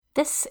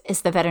This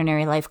is the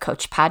Veterinary Life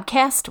Coach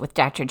Podcast with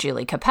Dr.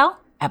 Julie Capel,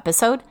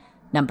 episode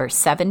number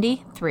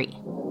 73.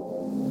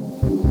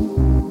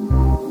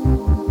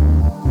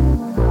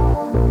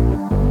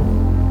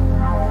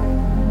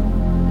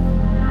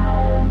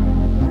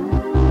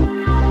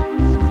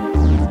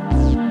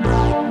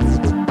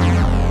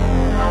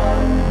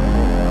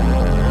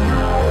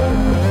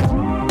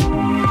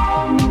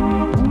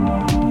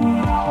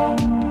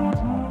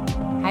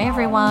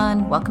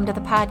 Everyone, welcome to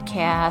the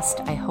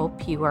podcast. I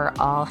hope you are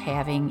all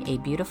having a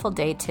beautiful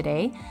day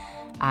today.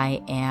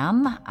 I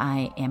am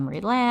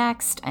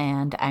relaxed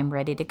and I'm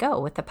ready to go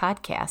with the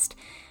podcast.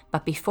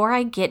 But before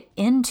I get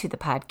into the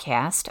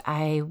podcast,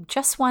 I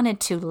just wanted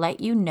to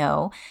let you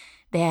know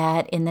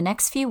that in the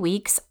next few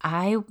weeks,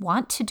 I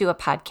want to do a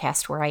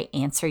podcast where I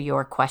answer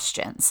your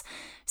questions.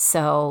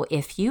 So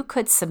if you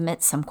could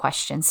submit some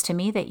questions to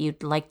me that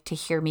you'd like to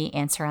hear me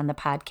answer on the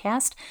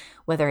podcast,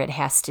 whether it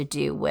has to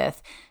do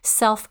with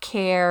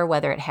self-care,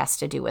 whether it has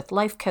to do with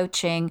life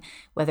coaching,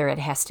 whether it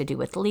has to do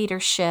with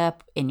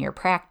leadership in your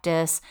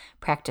practice,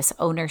 practice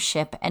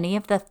ownership, any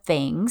of the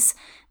things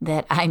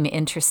that I'm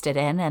interested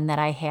in and that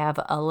I have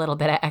a little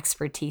bit of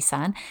expertise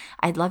on,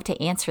 I'd love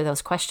to answer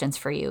those questions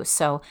for you.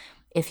 So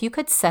if you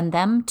could send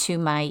them to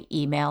my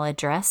email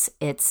address,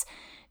 it's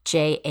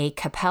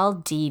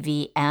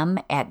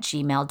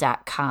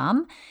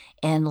jacapeldvm@gmail.com,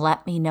 and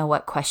let me know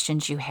what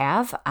questions you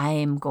have. I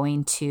am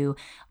going to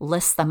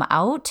list them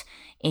out,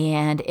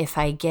 and if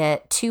I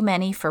get too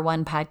many for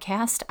one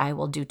podcast, I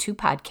will do two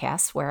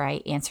podcasts where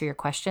I answer your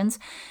questions.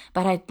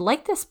 But I'd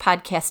like this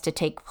podcast to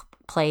take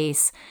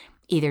place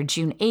either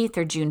June 8th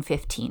or June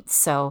 15th.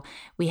 So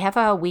we have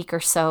a week or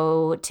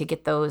so to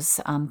get those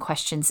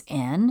questions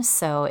in.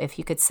 So if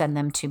you could send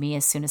them to me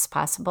as soon as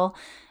possible,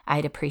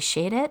 I'd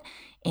appreciate it.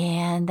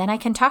 And then I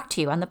can talk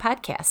to you on the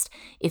podcast.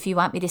 If you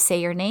want me to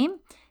say your name,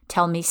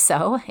 tell me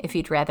so. If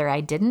you'd rather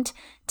I didn't,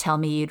 tell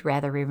me you'd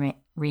rather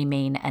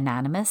remain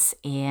anonymous,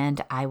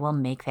 and I will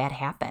make that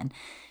happen.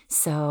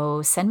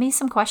 So send me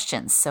some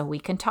questions so we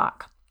can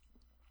talk.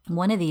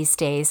 One of these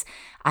days,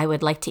 I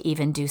would like to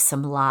even do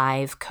some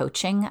live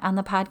coaching on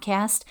the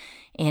podcast.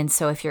 And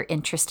so if you're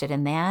interested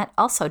in that,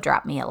 also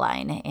drop me a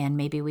line and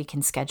maybe we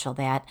can schedule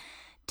that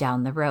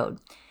down the road.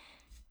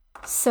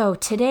 So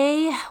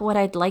today, what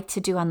I'd like to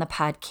do on the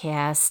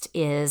podcast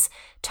is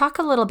talk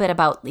a little bit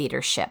about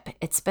leadership.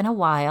 It's been a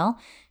while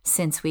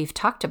since we've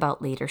talked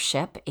about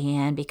leadership,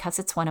 and because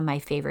it's one of my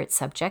favorite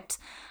subjects,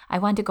 I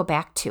wanted to go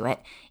back to it,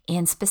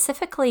 and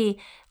specifically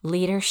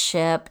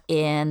leadership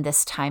in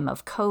this time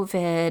of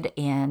COVID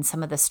and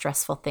some of the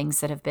stressful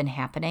things that have been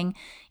happening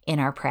in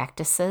our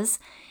practices,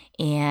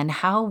 and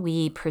how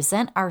we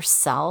present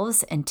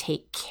ourselves and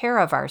take care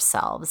of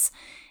ourselves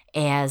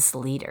as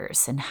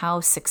leaders, and how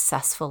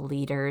successful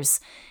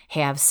leaders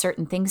have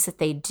certain things that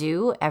they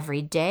do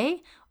every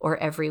day or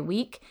every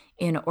week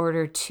in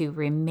order to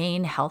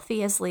remain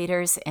healthy as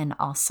leaders and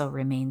also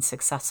remain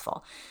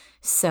successful.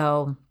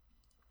 So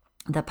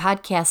the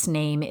podcast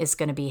name is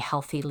going to be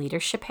Healthy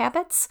Leadership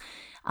Habits,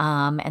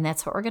 and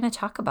that's what we're going to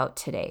talk about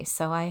today.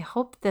 So I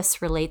hope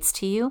this relates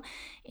to you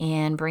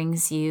and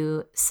brings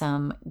you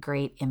some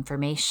great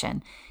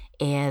information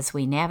as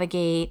we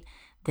navigate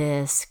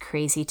this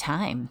crazy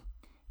time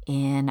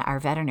in our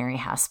veterinary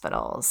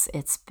hospitals.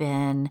 It's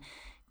been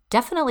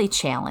definitely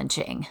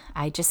challenging.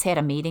 I just had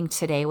a meeting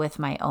today with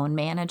my own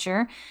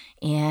manager,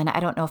 and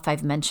I don't know if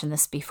I've mentioned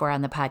this before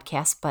on the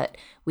podcast, but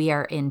we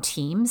are in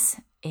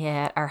teams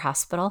at our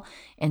hospital,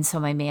 and so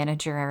my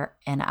manager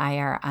and I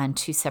are on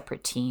two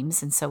separate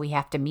teams, and so we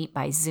have to meet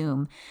by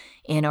Zoom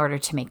in order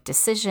to make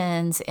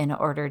decisions, in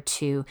order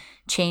to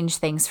change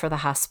things for the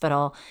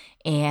hospital,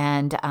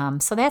 and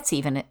so that's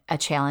even a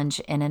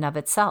challenge in and of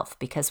itself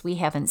because we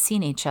haven't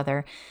seen each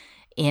other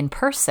in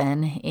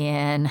person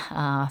in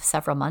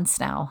several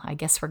months now. I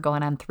guess we're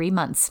going on 3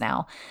 months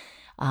now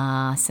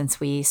since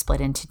we split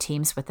into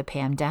teams with the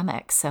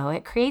pandemic. So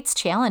it creates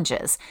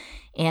challenges.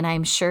 And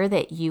I'm sure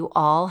that you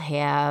all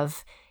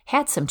have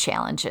had some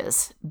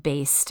challenges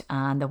based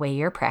on the way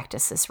your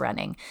practice is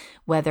running,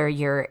 whether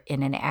you're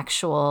in an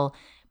actual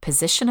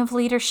position of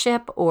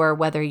leadership or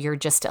whether you're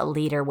just a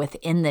leader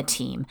within the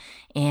team.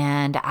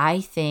 And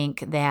I think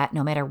that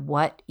no matter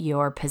what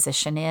your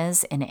position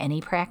is in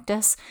any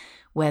practice,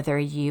 whether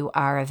you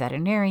are a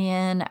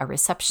veterinarian, a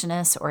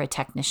receptionist, or a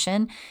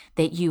technician,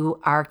 that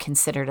you are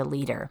considered a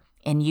leader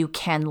and you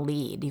can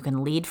lead. You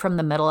can lead from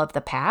the middle of the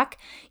pack.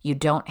 You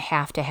don't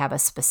have to have a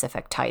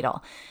specific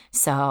title.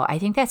 So I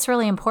think that's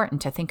really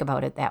important to think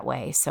about it that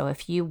way. So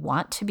if you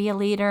want to be a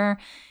leader,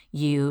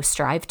 you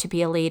strive to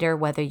be a leader,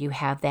 whether you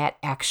have that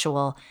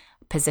actual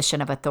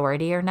position of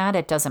authority or not,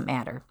 it doesn't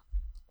matter.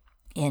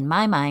 In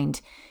my mind,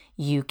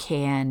 you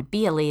can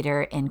be a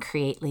leader and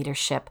create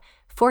leadership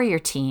for your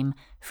team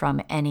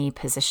from any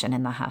position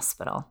in the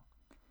hospital.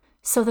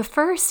 So the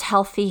first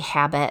healthy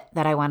habit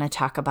that I want to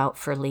talk about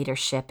for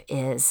leadership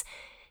is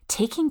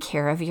taking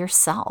care of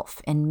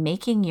yourself and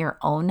making your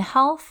own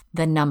health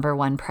the number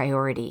one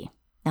priority.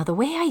 Now, the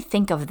way I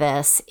think of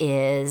this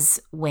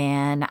is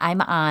when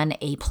I'm on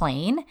a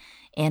plane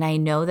And I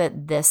know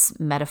that this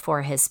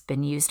metaphor has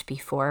been used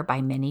before by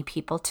many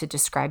people to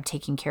describe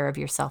taking care of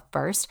yourself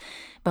first.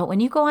 But when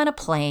you go on a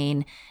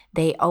plane,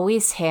 they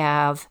always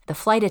have the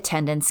flight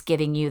attendants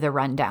giving you the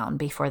rundown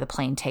before the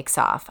plane takes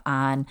off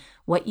on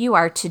what you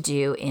are to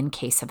do in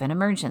case of an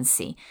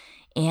emergency.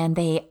 And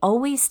they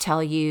always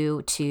tell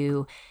you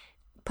to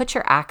put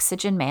your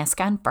oxygen mask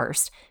on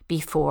first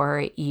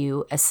before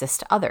you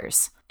assist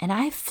others. And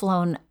I've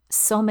flown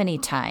so many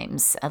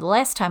times. The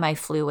last time I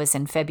flew was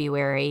in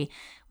February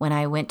when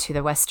I went to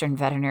the Western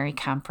Veterinary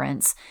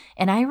Conference.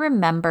 And I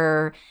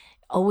remember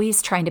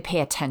always trying to pay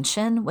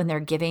attention when they're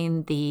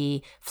giving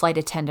the flight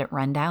attendant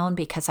rundown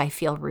because I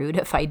feel rude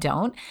if I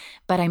don't.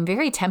 But I'm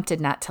very tempted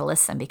not to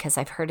listen because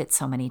I've heard it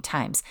so many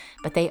times.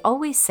 But they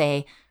always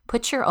say,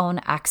 put your own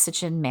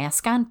oxygen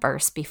mask on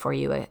first before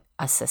you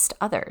assist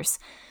others.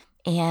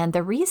 And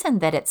the reason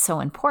that it's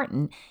so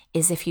important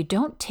is if you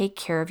don't take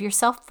care of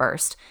yourself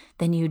first,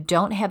 then you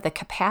don't have the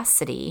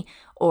capacity,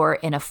 or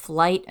in a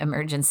flight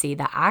emergency,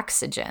 the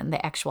oxygen,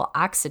 the actual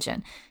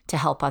oxygen, to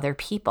help other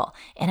people.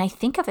 And I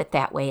think of it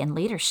that way in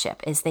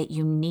leadership, is that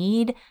you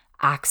need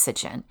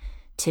oxygen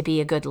to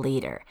be a good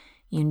leader.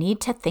 You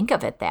need to think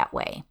of it that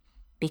way,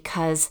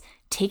 because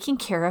taking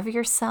care of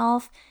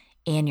yourself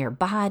and your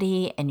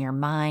body and your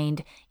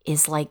mind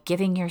is like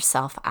giving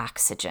yourself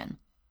oxygen.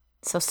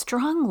 So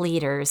strong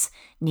leaders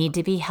need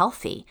to be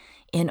healthy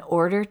in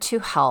order to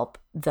help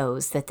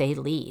those that they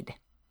lead.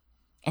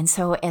 And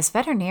so as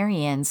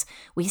veterinarians,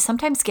 we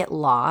sometimes get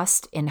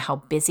lost in how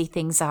busy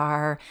things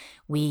are.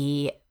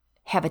 We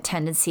have a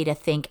tendency to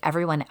think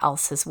everyone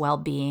else's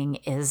well-being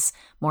is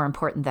more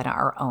important than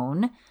our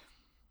own.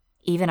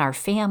 Even our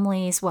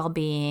family's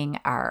well-being,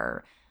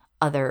 our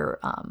other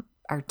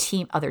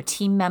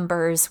team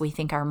members, we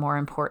think are more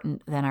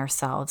important than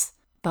ourselves.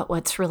 But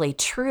what's really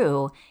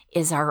true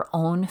is our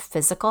own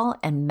physical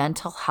and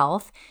mental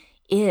health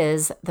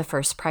is the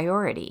first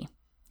priority.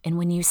 And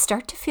when you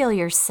start to feel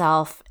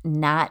yourself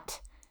not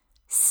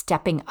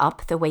stepping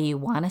up the way you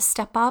want to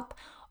step up,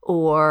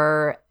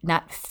 or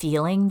not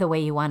feeling the way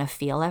you want to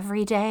feel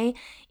every day,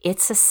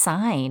 it's a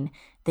sign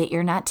that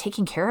you're not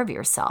taking care of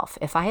yourself.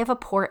 If I have a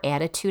poor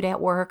attitude at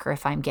work, or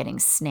if I'm getting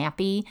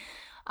snappy,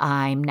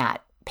 I'm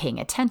not paying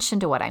attention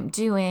to what I'm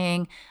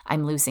doing,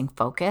 I'm losing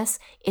focus,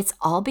 it's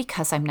all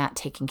because I'm not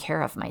taking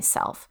care of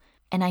myself.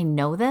 And I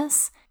know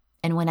this,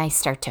 and when I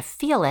start to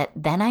feel it,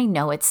 then I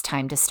know it's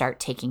time to start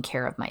taking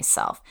care of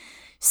myself.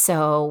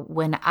 So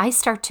when I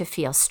start to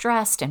feel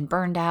stressed and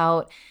burned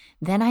out,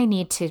 then I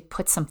need to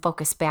put some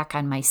focus back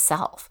on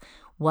myself.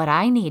 What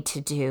I need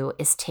to do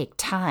is take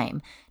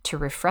time to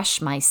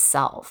refresh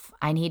myself.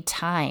 I need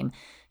time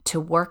to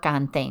work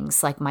on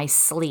things like my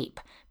sleep,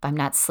 if I'm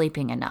not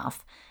sleeping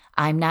enough.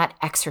 I'm not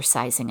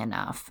exercising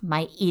enough.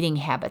 My eating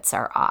habits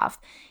are off.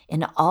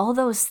 And all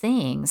those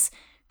things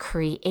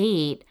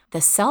create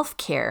the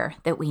self-care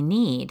that we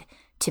need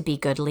to be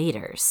good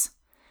leaders.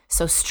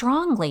 So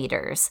strong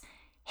leaders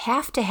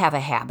have to have a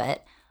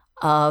habit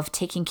of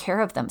taking care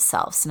of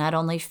themselves, not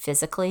only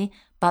physically,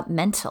 but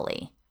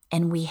mentally.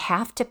 And we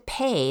have to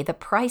pay the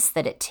price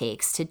that it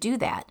takes to do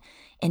that.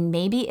 And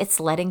maybe it's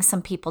letting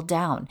some people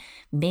down.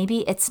 Maybe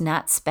it's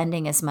not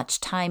spending as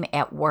much time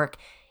at work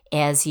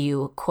as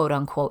you quote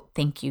unquote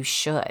think you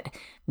should.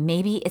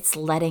 Maybe it's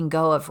letting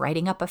go of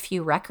writing up a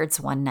few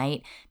records one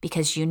night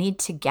because you need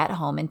to get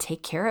home and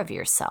take care of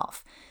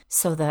yourself.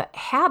 So the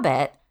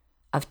habit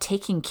of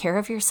taking care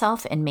of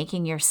yourself and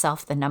making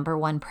yourself the number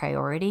one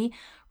priority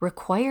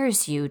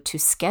requires you to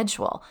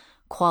schedule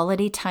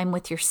quality time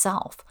with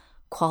yourself,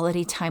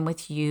 quality time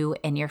with you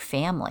and your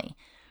family,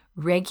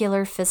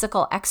 regular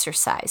physical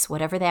exercise,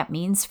 whatever that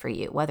means for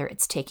you, whether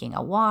it's taking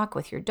a walk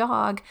with your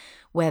dog,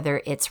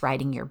 whether it's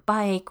riding your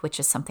bike, which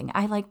is something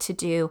I like to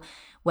do,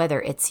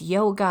 whether it's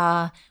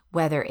yoga,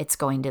 whether it's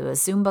going to a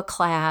Zumba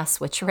class,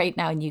 which right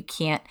now you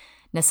can't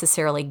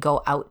necessarily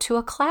go out to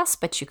a class,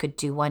 but you could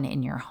do one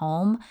in your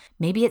home.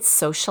 Maybe it's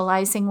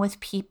socializing with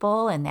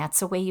people, and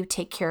that's a way you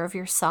take care of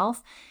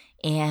yourself.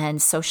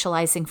 And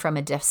socializing from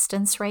a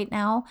distance right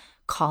now,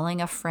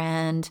 calling a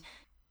friend,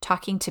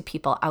 talking to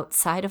people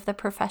outside of the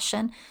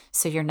profession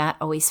so you're not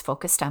always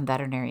focused on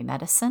veterinary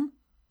medicine.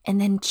 And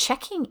then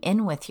checking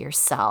in with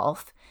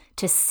yourself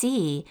to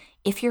see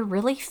if you're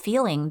really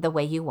feeling the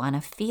way you want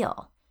to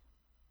feel.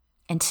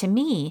 And to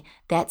me,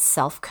 that's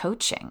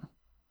self-coaching.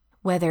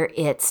 Whether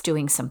it's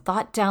doing some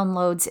thought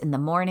downloads in the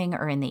morning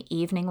or in the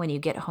evening when you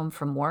get home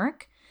from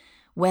work,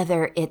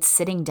 whether it's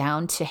sitting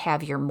down to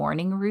have your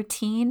morning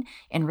routine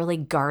and really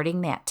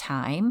guarding that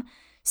time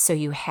so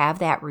you have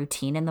that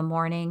routine in the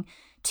morning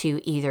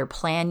to either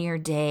plan your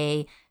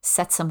day,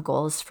 set some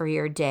goals for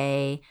your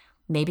day.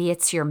 Maybe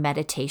it's your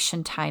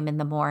meditation time in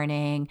the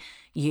morning,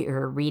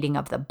 your reading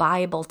of the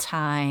Bible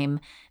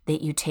time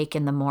that you take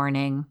in the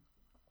morning,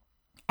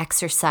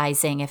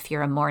 exercising if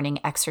you're a morning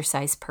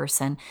exercise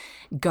person,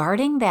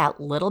 guarding that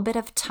little bit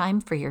of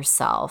time for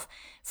yourself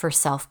for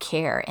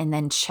self-care, and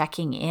then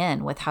checking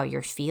in with how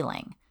you're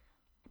feeling.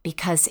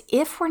 Because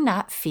if we're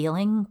not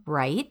feeling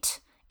right,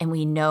 and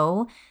we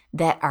know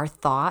that our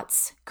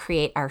thoughts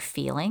create our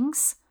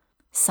feelings,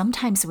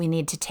 Sometimes we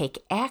need to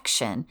take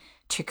action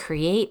to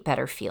create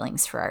better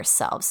feelings for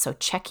ourselves. So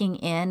checking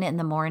in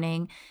the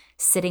morning,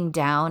 sitting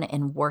down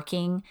and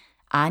working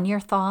on your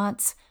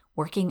thoughts,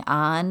 working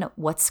on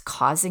what's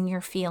causing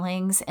your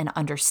feelings and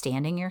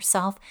understanding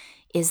yourself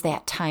is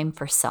that time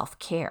for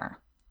self-care.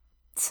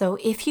 So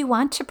if you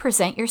want to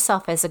present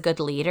yourself as a good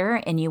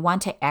leader and you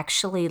want to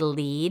actually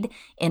lead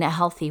in a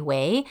healthy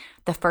way,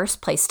 the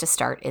first place to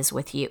start is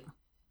with you.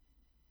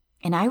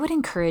 And I would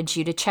encourage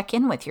you to check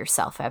in with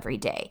yourself every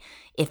day.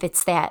 If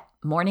it's that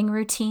morning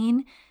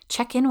routine,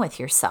 check in with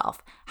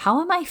yourself.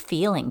 How am I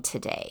feeling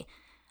today?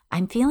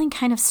 I'm feeling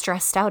kind of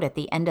stressed out at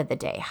the end of the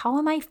day. How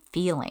am I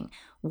feeling?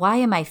 Why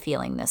am I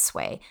feeling this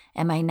way?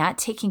 Am I not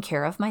taking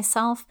care of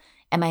myself?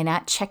 Am I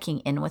not checking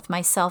in with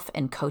myself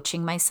and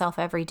coaching myself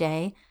every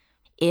day?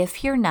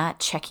 If you're not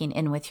checking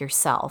in with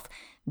yourself,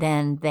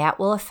 then that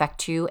will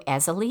affect you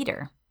as a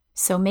leader.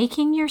 So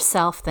making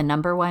yourself the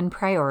number one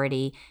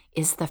priority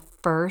is the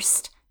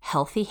first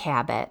healthy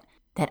habit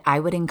that I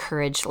would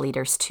encourage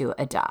leaders to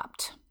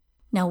adopt.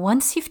 Now,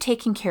 once you've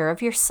taken care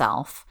of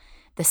yourself,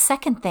 the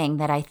second thing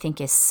that I think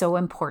is so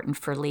important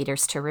for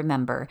leaders to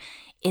remember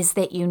is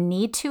that you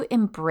need to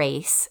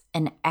embrace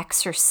and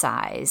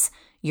exercise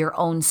your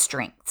own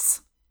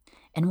strengths.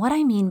 And what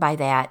I mean by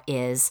that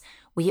is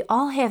we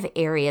all have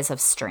areas of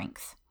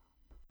strength.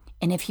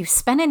 And if you've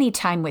spent any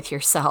time with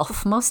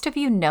yourself, most of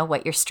you know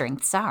what your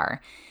strengths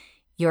are.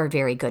 You're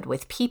very good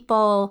with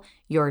people.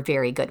 You're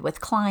very good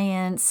with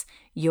clients.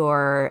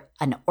 You're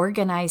an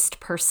organized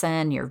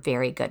person. You're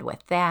very good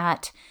with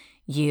that.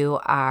 You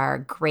are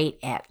great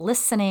at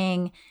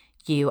listening.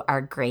 You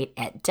are great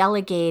at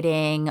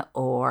delegating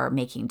or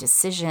making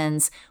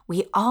decisions.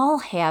 We all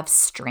have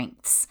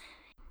strengths.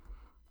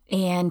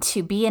 And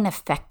to be an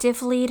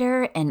effective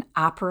leader and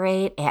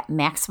operate at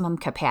maximum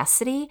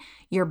capacity,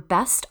 you're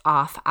best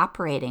off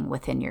operating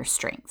within your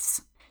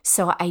strengths.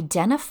 So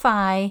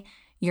identify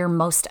your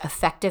most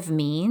effective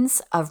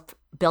means of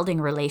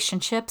building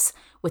relationships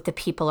with the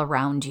people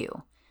around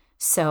you.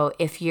 So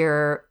if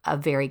you're a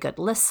very good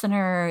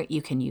listener,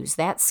 you can use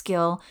that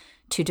skill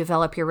to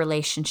develop your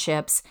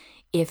relationships.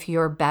 If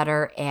you're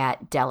better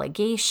at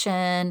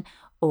delegation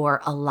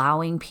or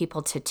allowing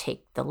people to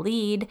take the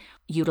lead,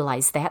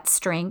 utilize that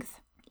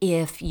strength.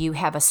 If you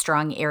have a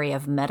strong area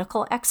of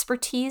medical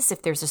expertise,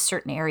 if there's a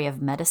certain area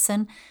of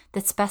medicine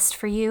that's best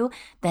for you,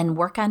 then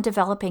work on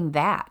developing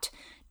that.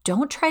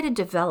 Don't try to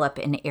develop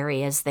in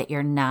areas that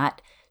you're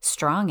not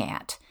strong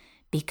at,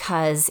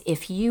 because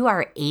if you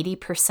are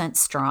 80%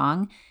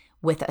 strong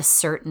with a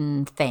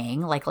certain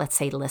thing, like let's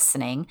say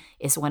listening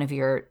is one of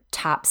your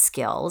top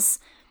skills,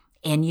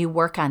 and you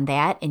work on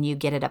that and you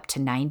get it up to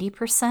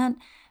 90%,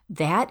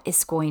 that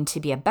is going to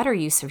be a better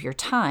use of your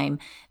time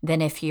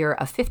than if you're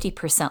a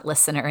 50%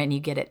 listener and you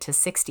get it to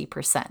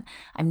 60%.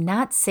 I'm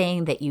not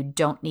saying that you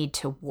don't need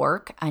to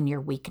work on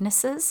your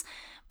weaknesses,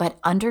 but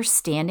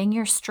understanding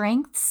your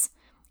strengths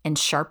and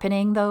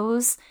sharpening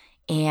those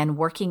and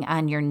working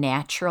on your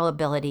natural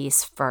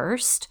abilities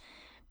first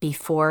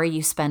before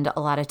you spend a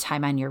lot of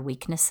time on your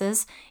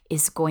weaknesses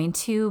is going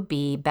to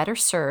be better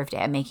served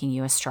at making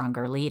you a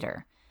stronger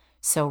leader.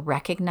 So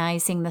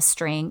recognizing the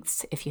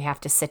strengths, if you have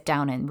to sit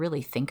down and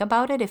really think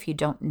about it, if you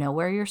don't know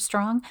where you're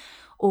strong,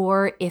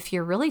 or if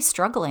you're really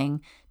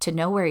struggling to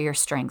know where your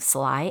strengths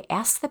lie,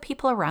 ask the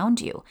people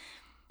around you.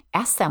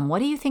 Ask them, what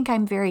do you think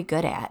I'm very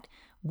good at?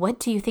 What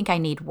do you think I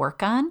need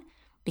work on?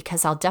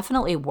 Because I'll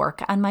definitely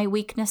work on my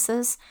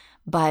weaknesses,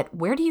 but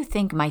where do you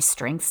think my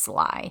strengths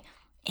lie?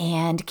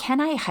 And can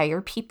I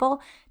hire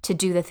people to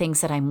do the things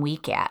that I'm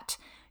weak at?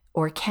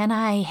 Or can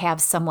I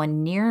have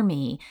someone near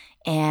me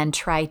and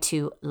try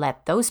to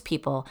let those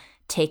people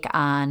take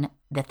on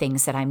the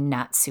things that I'm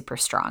not super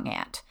strong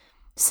at?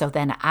 So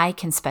then I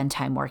can spend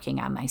time working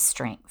on my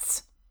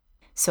strengths.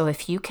 So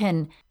if you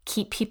can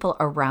keep people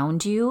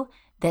around you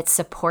that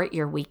support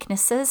your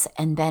weaknesses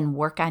and then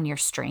work on your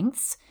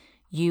strengths,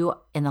 you,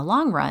 in the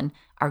long run,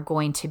 are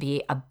going to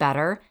be a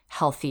better,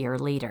 healthier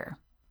leader.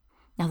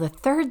 Now, the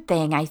third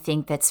thing I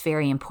think that's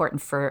very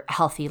important for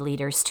healthy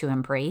leaders to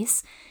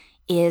embrace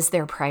is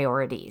their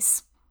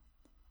priorities.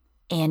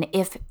 And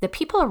if the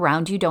people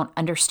around you don't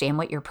understand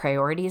what your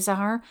priorities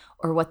are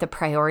or what the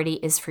priority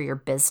is for your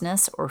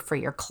business or for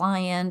your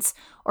clients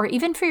or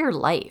even for your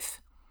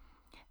life,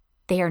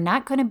 they are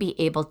not going to be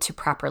able to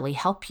properly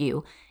help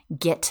you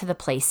get to the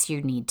place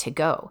you need to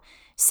go.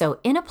 So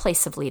in a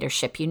place of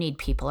leadership, you need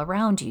people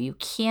around you. You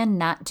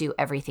cannot do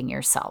everything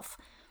yourself.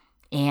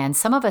 And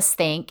some of us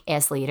think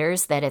as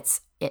leaders that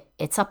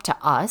it's up to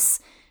us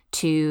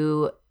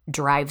to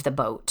drive the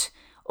boat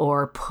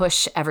or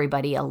push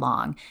everybody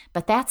along.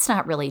 But that's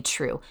not really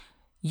true.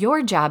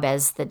 Your job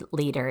as the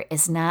leader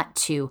is not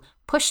to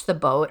push the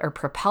boat or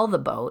propel the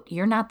boat.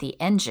 You're not the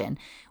engine.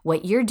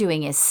 What you're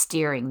doing is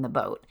steering the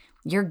boat.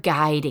 You're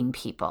guiding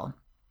people.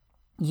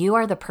 You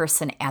are the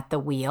person at the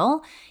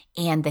wheel,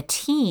 and the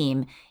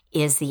team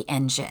is the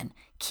engine,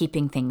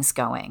 keeping things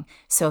going.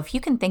 So if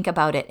you can think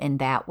about it in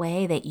that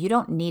way, that you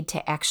don't need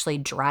to actually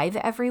drive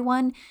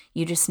everyone,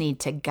 you just need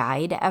to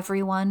guide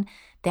everyone,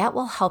 that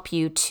will help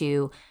you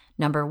to,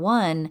 number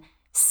one,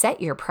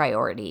 set your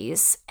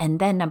priorities. And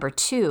then number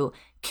 2,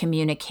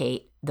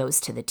 communicate those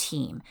to the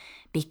team,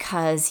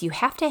 because you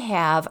have to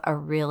have a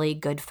really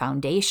good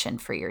foundation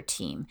for your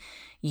team.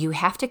 You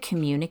have to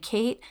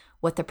communicate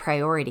what the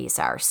priorities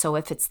are. So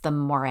if it's the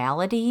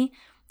morality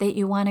that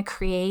you want to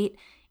create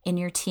in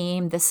your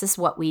team, this is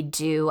what we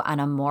do on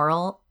a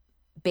moral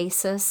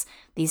basis.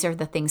 These are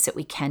the things that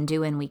we can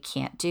do and we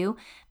can't do.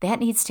 That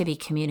needs to be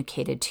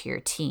communicated to your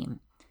team.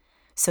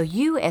 So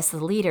you as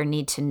the leader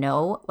need to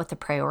know what the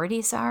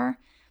priorities are,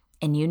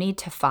 and you need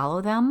to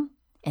follow them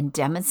and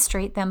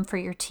demonstrate them for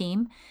your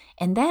team.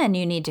 And then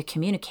you need to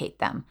communicate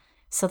them.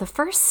 So the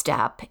first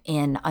step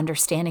in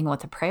understanding what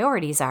the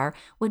priorities are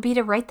would be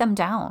to write them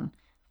down.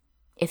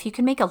 If you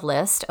can make a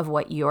list of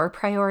what your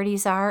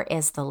priorities are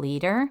as the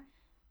leader,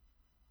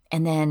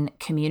 and then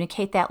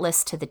communicate that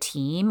list to the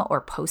team or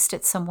post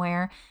it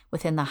somewhere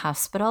within the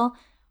hospital,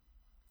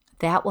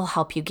 that will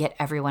help you get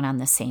everyone on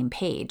the same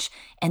page.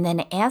 And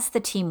then as the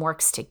team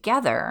works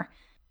together,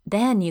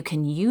 then you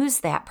can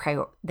use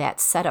that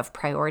set of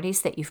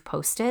priorities that you've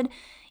posted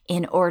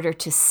in order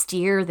to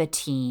steer the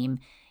team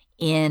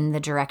in the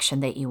direction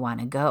that you want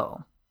to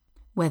go.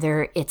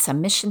 Whether it's a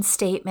mission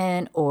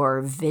statement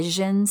or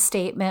vision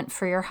statement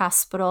for your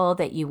hospital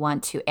that you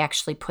want to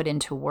actually put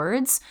into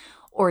words,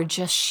 or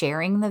just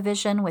sharing the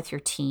vision with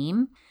your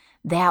team,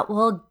 that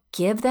will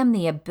give them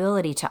the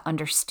ability to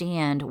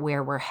understand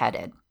where we're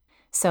headed.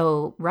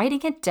 So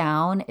writing it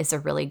down is a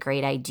really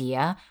great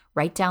idea.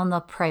 Write down the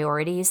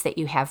priorities that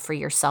you have for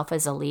yourself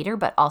as a leader,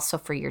 but also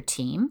for your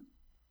team.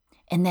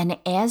 And then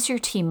as your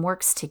team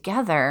works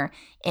together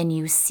and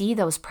you see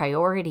those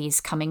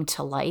priorities coming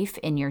to life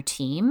in your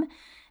team,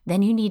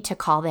 then you need to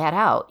call that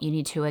out. You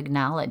need to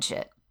acknowledge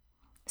it.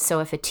 So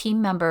if a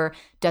team member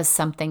does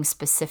something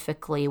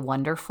specifically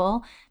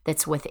wonderful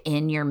that's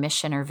within your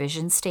mission or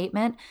vision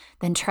statement,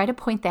 then try to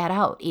point that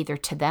out either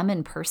to them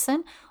in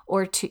person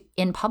or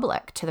in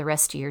public to the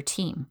rest of your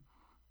team.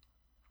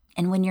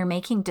 And when you're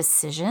making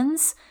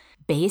decisions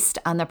based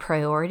on the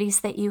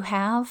priorities that you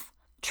have,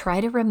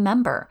 try to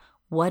remember,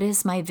 what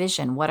is my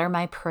vision? What are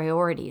my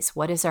priorities?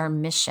 What is our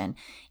mission?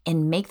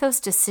 And make those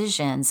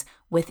decisions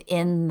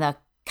within the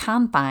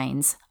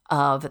confines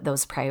of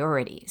those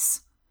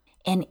priorities.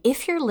 And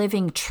if you're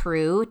living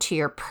true to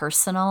your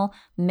personal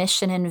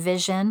mission and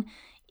vision,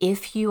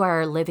 if you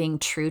are living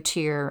true to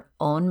your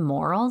own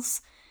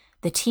morals,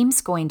 the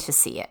team's going to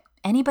see it.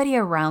 Anybody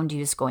around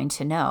you is going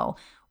to know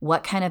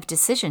what kind of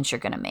decisions you're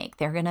going to make.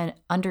 They're going to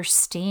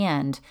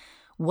understand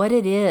what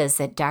it is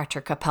that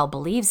Dr. Capel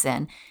believes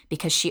in,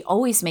 because she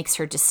always makes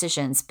her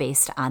decisions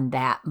based on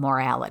that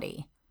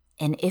morality.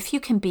 And if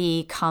you can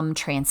become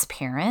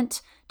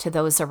transparent to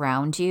those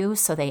around you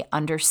so they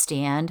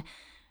understand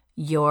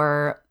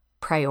your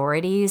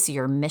priorities,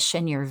 your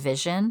mission, your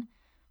vision,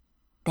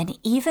 then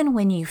even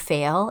when you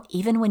fail,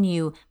 even when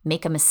you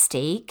make a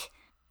mistake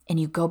and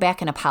you go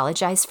back and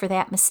apologize for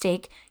that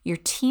mistake, your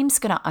team's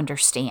going to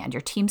understand.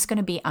 Your team's going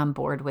to be on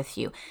board with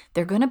you.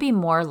 They're going to be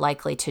more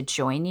likely to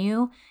join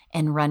you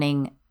in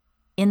running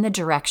in the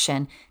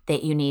direction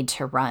that you need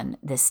to run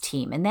this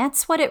team. And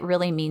that's what it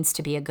really means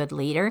to be a good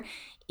leader,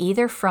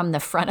 either from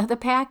the front of the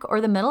pack or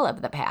the middle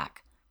of the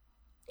pack.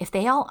 If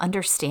they all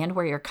understand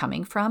where you're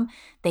coming from,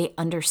 they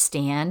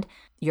understand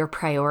your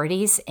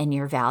priorities and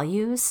your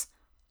values,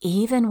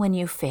 even when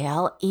you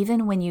fail,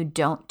 even when you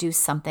don't do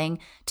something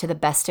to the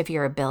best of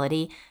your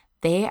ability,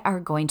 they are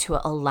going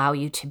to allow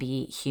you to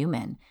be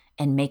human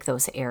and make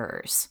those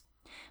errors.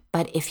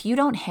 But if you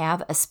don't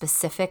have a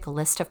specific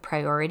list of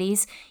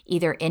priorities,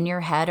 either in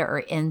your head or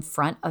in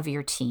front of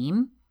your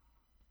team,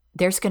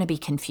 there's going to be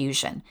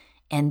confusion,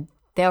 and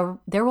there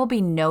will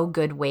be no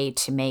good way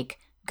to make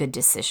good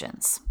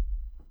decisions.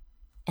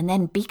 And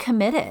then be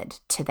committed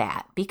to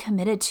that. Be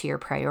committed to your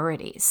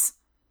priorities.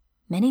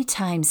 Many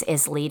times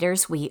as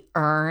leaders, we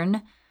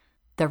earn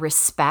the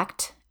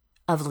respect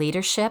of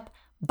leadership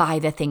by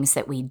the things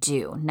that we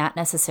do, not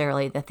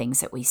necessarily the things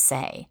that we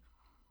say.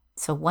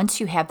 So once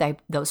you have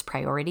those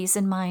priorities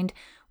in mind,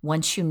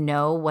 once you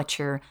know what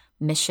your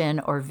mission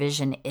or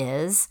vision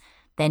is,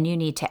 then you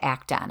need to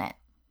act on it.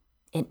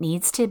 It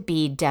needs to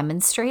be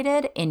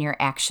demonstrated in your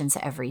actions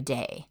every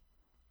day.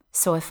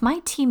 So if my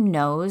team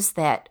knows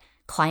that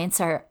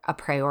clients are a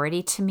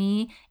priority to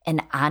me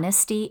and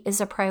honesty is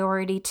a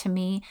priority to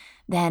me,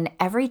 then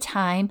every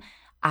time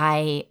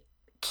I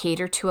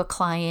cater to a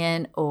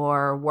client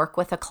or work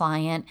with a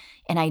client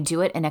and I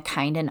do it in a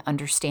kind and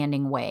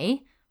understanding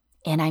way,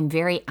 and I'm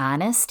very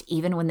honest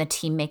even when the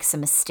team makes a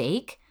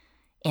mistake,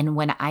 and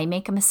when I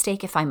make a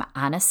mistake, if I'm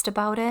honest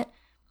about it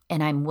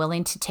and I'm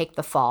willing to take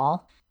the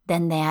fall,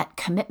 then that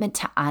commitment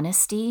to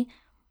honesty,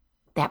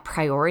 that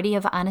priority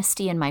of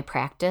honesty in my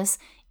practice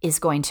is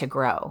going to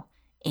grow.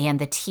 And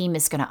the team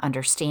is going to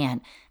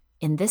understand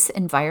in this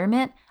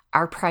environment,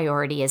 our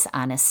priority is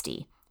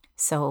honesty.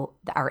 So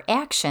our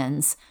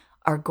actions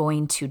are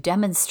going to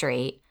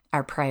demonstrate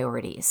our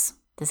priorities.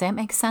 Does that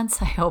make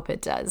sense? I hope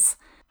it does.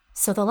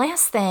 So the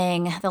last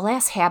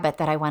habit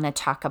that I want to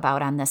talk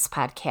about on this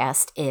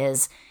podcast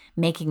is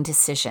making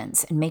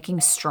decisions and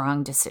making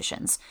strong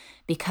decisions.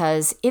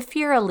 Because if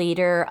you're a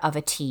leader of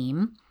a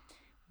team,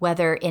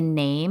 whether in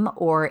name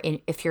or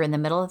if you're in the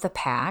middle of the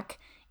pack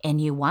and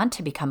you want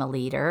to become a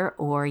leader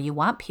or you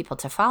want people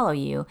to follow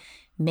you,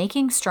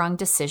 making strong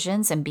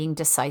decisions and being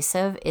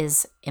decisive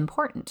is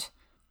important.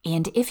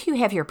 And if you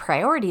have your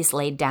priorities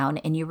laid down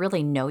and you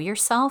really know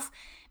yourself,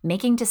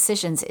 making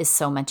decisions is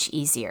so much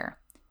easier.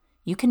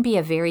 You can be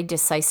a very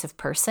decisive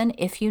person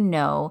if you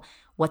know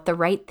what the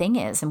right thing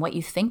is and what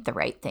you think the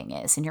right thing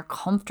is, and you're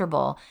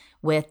comfortable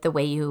with the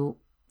way you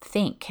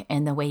think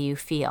and the way you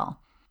feel.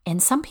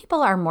 And some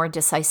people are more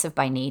decisive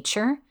by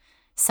nature.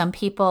 Some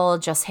people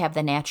just have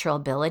the natural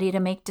ability to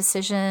make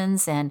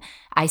decisions, and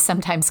I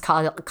sometimes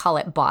call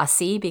it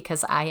bossy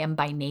because I am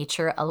by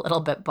nature a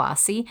little bit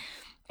bossy.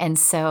 And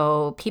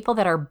so people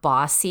that are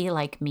bossy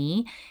like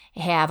me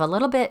have a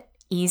little bit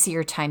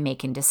easier time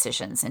making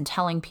decisions and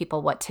telling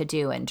people what to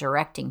do and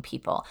directing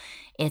people.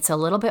 It's a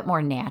little bit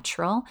more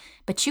natural,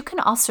 but you can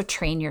also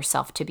train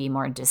yourself to be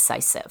more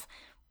decisive.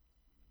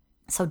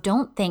 So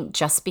don't think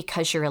just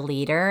because you're a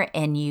leader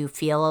and you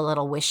feel a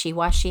little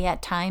wishy-washy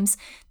at times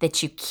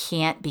that you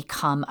can't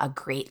become a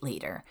great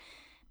leader,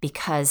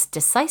 because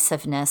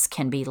decisiveness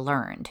can be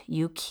learned.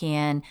 You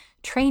can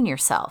train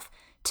yourself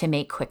to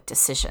make quick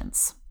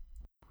decisions.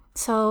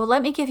 So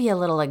let me give you a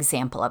little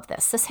example of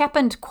this. This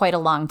happened quite a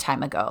long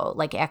time ago,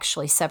 like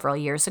actually several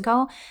years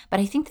ago, but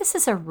I think this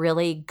is a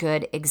really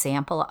good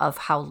example of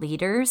how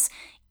leaders,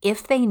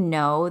 if they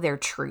know their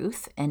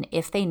truth and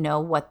if they know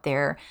what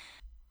their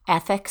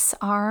ethics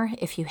are,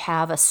 if you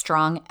have a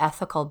strong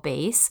ethical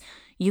base,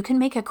 you can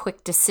make a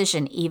quick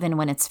decision even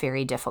when it's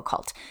very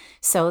difficult.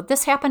 So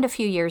this happened a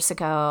few years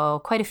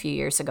ago, quite a few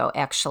years ago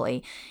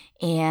actually,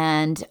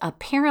 and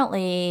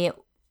apparently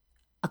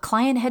a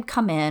client had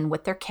come in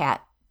with their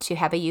cat to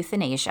have a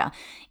euthanasia,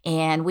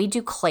 and we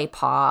do clay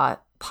paw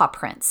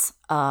prints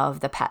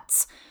of the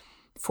pets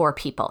for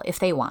people if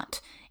they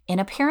want. And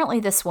apparently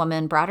this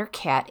woman brought her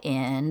cat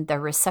in. The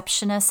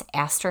receptionist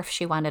asked her if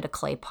she wanted a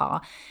clay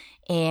paw.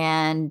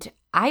 And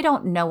I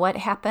don't know what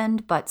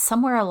happened, but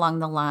somewhere along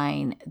the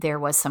line, there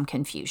was some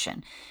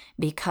confusion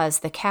because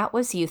the cat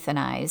was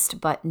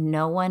euthanized, but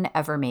no one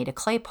ever made a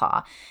clay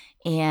paw.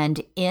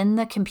 And in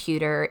the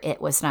computer,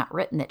 it was not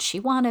written that she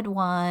wanted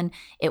one.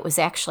 It was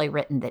actually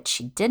written that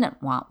she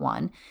didn't want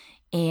one.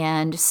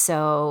 And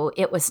so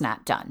it was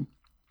not done.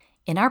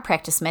 In our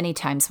practice, many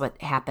times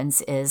what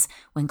happens is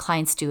when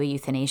clients do a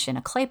euthanasia and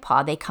a clay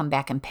paw, they come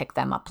back and pick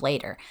them up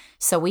later.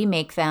 So we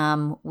make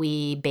them,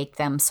 we bake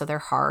them so they're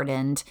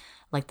hardened,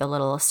 like the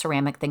little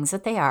ceramic things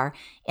that they are,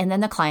 and then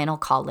the client will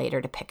call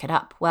later to pick it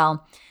up.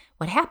 Well,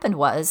 what happened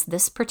was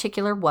this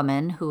particular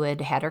woman who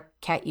had had her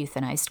cat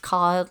euthanized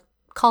called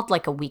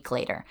like a week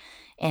later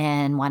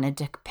and wanted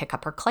to pick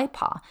up her clay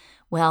paw.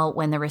 Well,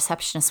 when the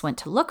receptionist went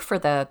to look for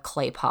the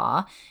clay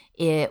paw,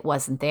 it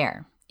wasn't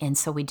there. And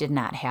so we did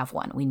not have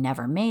one. We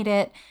never made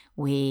it.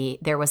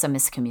 There was a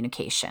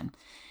miscommunication.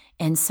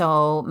 And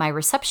so my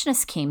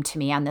receptionist came to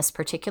me on this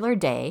particular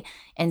day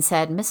and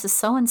said, Mrs.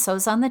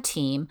 So-and-so's on the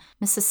team.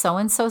 Mrs.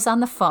 So-and-so's on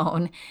the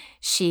phone.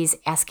 She's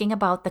asking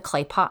about the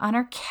clay paw on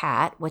her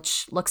cat,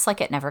 which looks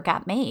like it never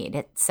got made.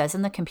 It says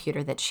in the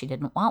computer that she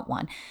didn't want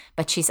one,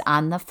 but she's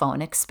on the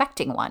phone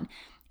expecting one.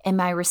 And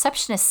my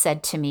receptionist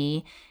said to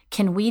me,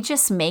 can we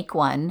just make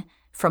one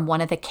from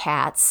one of the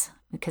cats?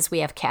 Because we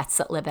have cats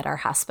that live at our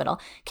hospital.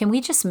 Can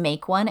we just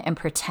make one and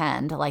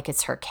pretend like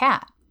it's her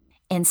cat?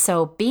 And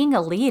so being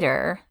a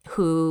leader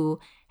who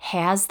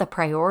has the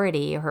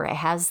priority or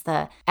has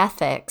the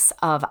ethics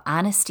of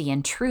honesty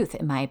and truth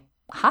in my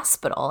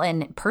hospital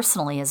and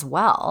personally as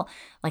well,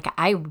 like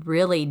I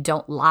really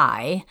don't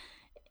lie,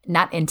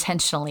 not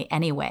intentionally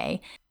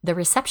anyway. The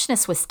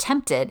receptionist was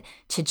tempted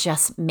to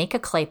just make a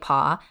clay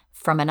paw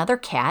from another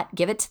cat,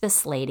 give it to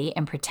this lady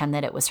and pretend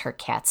that it was her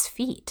cat's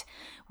feet,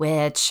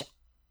 which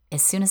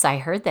as soon as I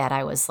heard that,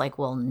 I was like,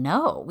 well,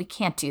 no, we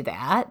can't do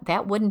that.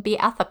 That wouldn't be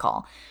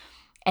ethical.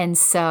 And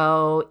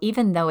so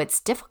even though it's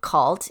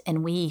difficult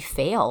and we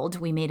failed,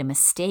 we made a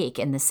mistake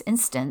in this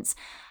instance,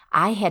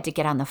 I had to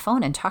get on the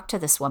phone and talk to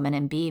this woman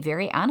and be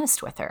very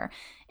honest with her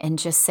and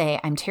just say,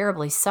 I'm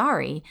terribly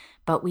sorry,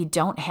 but we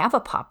don't have a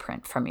paw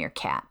print from your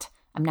cat.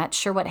 I'm not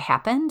sure what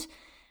happened.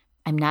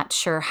 I'm not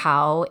sure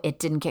how it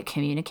didn't get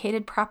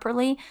communicated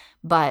properly,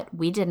 but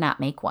we did not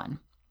make one.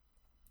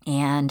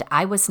 And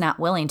I was not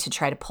willing to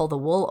try to pull the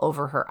wool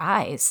over her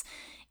eyes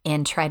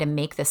and try to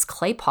make this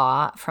clay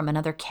paw from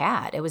another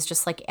cat. It was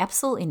just like,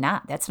 absolutely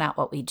not. That's not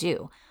what we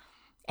do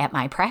at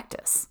my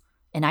practice.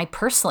 And I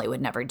personally would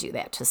never do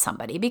that to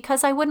somebody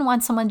because I wouldn't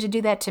want someone to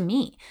do that to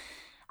me.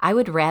 I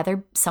would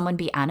rather someone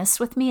be honest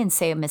with me and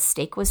say a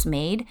mistake was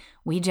made,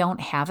 we don't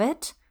have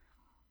it,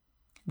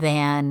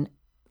 than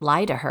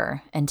lie to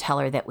her and tell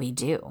her that we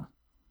do.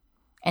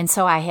 And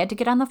so I had to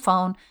get on the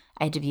phone.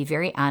 I had to be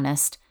very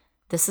honest.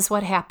 This is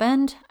what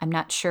happened. I'm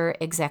not sure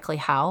exactly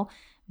how,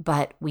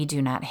 but we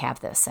do not have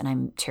this, and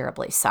I'm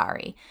terribly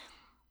sorry.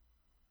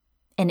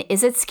 And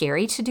is it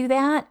scary to do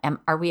that?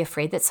 Are we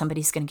afraid that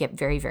somebody's going to get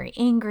very, very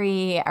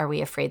angry? Are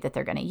we afraid that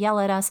they're going to yell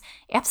at us?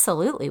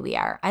 Absolutely we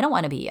are. I don't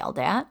want to be yelled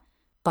at.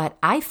 But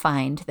I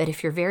find that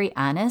if you're very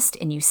honest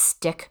and you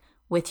stick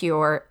with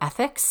your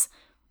ethics,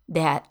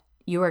 that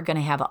you are going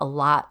to have a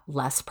lot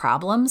less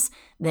problems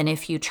than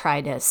if you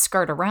try to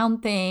skirt around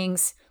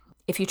things.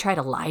 If you try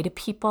to lie to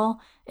people,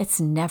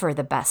 it's never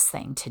the best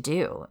thing to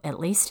do, at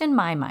least in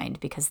my mind,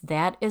 because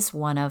that is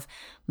one of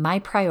my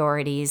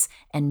priorities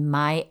and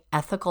my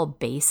ethical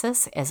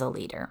basis as a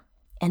leader.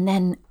 And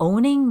then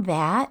owning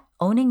that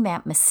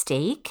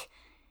mistake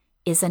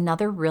is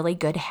another really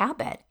good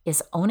habit,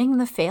 is owning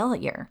the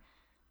failure.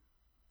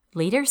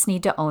 Leaders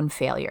need to own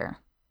failure.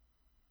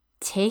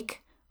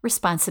 Take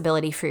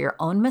responsibility for your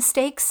own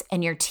mistakes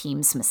and your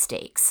team's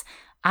mistakes.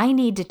 I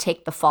need to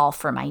take the fall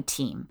for my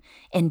team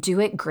and do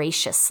it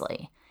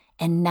graciously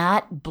and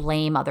not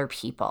blame other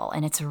people.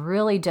 And it's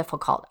really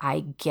difficult.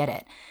 I get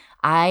it.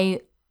 I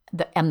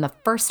am the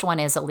first one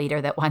as a leader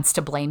that wants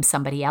to blame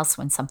somebody else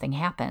when something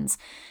happens.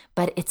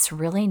 But it's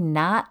really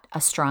not a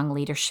strong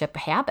leadership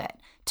habit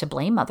to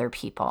blame other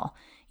people.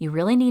 You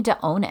really need to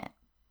own it.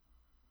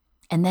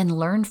 And then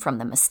learn from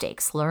the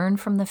mistakes, learn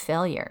from the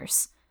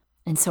failures.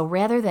 And so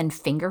rather than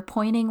finger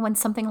pointing when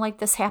something like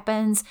this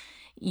happens,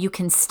 you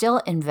can still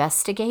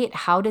investigate,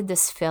 how did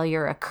this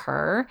failure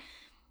occur?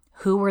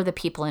 Who were the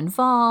people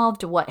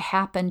involved? What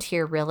happened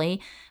here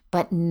really?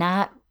 But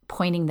not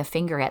pointing the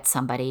finger at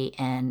somebody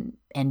and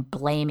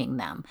blaming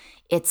them.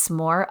 It's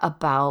more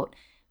about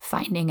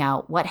finding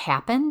out what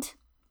happened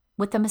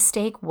with the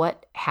mistake,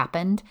 what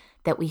happened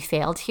that we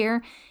failed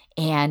here,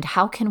 and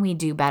how can we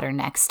do better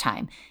next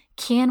time?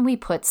 Can we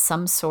put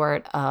some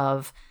sort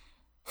of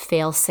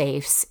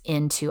fail-safes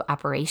into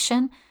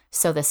operation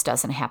so this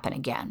doesn't happen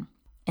again?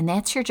 And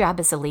that's your job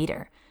as a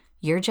leader.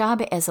 Your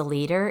job as a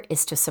leader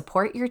is to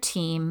support your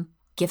team,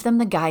 give them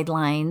the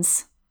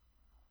guidelines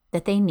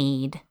that they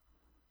need,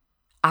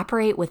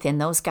 operate within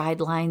those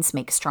guidelines,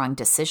 make strong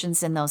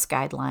decisions in those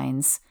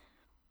guidelines.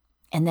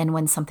 And then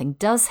when something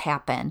does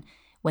happen,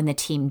 when the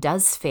team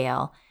does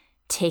fail,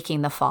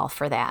 taking the fall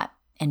for that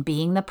and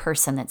being the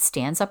person that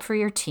stands up for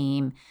your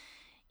team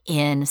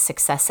in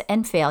success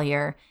and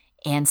failure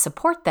and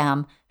support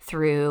them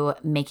through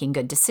making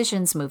good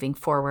decisions moving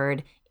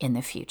forward in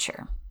the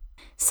future.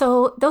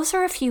 So those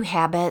are a few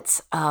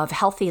habits of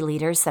healthy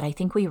leaders that I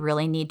think we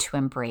really need to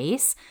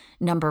embrace.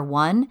 Number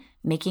one,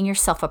 making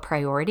yourself a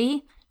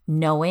priority,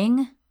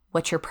 knowing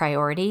what your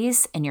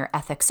priorities and your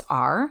ethics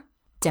are,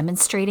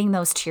 demonstrating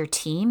those to your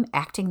team,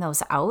 acting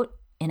those out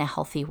in a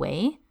healthy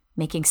way,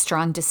 making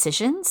strong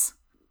decisions,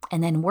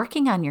 and then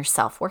working on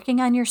yourself, working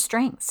on your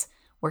strengths,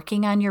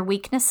 working on your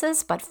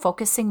weaknesses, but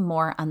focusing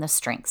more on the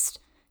strengths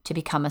to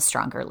become a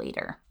stronger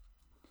leader.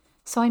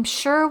 So I'm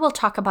sure we'll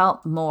talk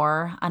about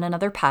more on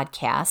another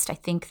podcast. I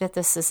think that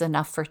this is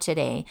enough for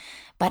today,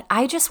 but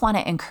I just want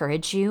to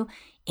encourage you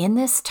in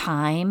this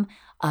time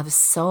of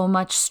so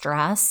much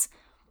stress,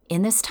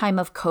 in this time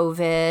of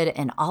COVID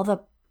and all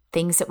the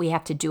things that we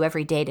have to do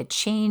every day to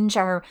change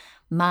our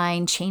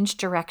mind, change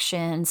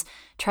directions,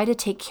 try to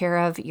take care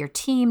of your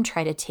team,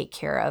 try to take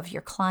care of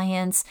your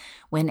clients.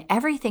 When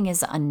everything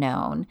is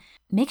unknown,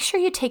 make sure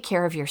you take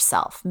care of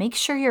yourself. Make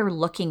sure you're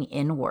looking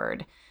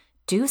inward.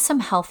 Do some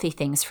healthy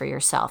things for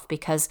yourself,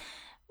 because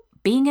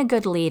being a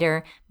good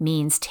leader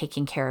means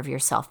taking care of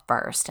yourself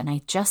first. And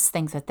I just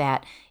think that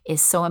that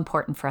is so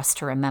important for us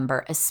to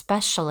remember,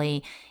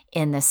 especially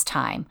in this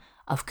time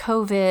of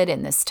COVID,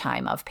 in this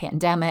time of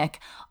pandemic,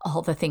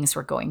 all the things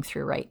we're going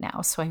through right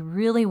now. So I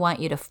really want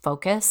you to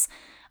focus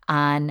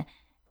on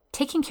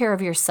taking care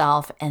of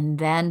yourself and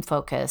then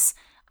focus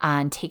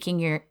on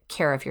taking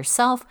care of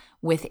yourself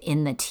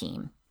within the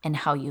team and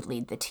how you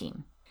lead the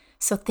team.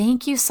 So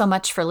thank you so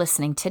much for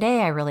listening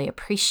today. I really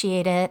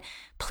appreciate it.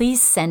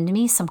 Please send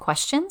me some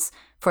questions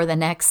for the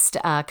next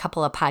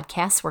couple of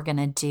podcasts. We're going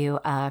to do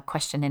a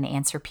question and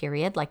answer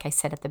period, like I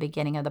said at the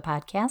beginning of the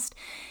podcast.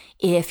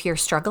 If you're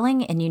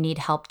struggling and you need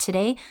help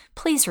today,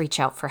 please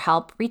reach out for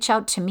help. Reach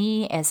out to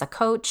me as a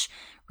coach.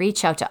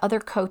 Reach out to other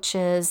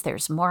coaches.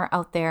 There's more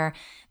out there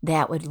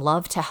that would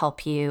love to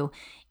help you.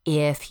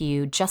 If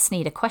you just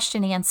need a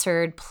question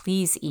answered,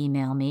 please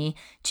email me,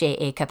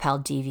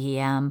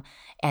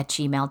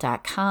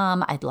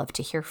 jacapeldvm@gmail.com. I'd love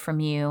to hear from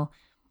you.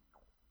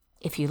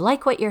 If you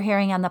like what you're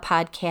hearing on the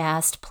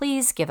podcast,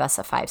 please give us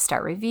a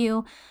 5-star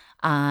review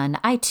on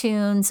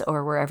iTunes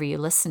or wherever you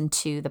listen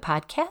to the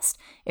podcast.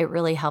 It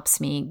really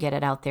helps me get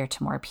it out there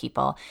to more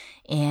people.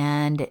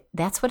 And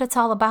that's what it's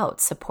all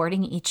about,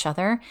 supporting each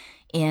other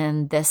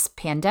in this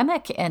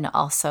pandemic and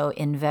also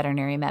in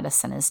veterinary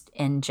medicine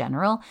in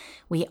general.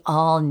 We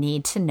all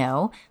need to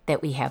know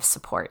that we have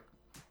support.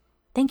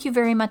 Thank you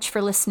very much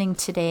for listening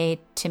today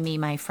to me,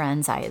 my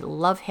friends. I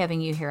love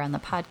having you here on the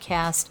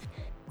podcast.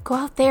 Go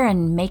out there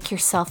and make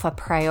yourself a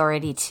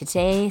priority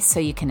today so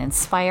you can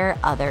inspire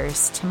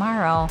others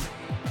tomorrow.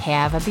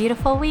 Have a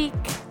beautiful week.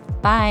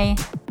 Bye.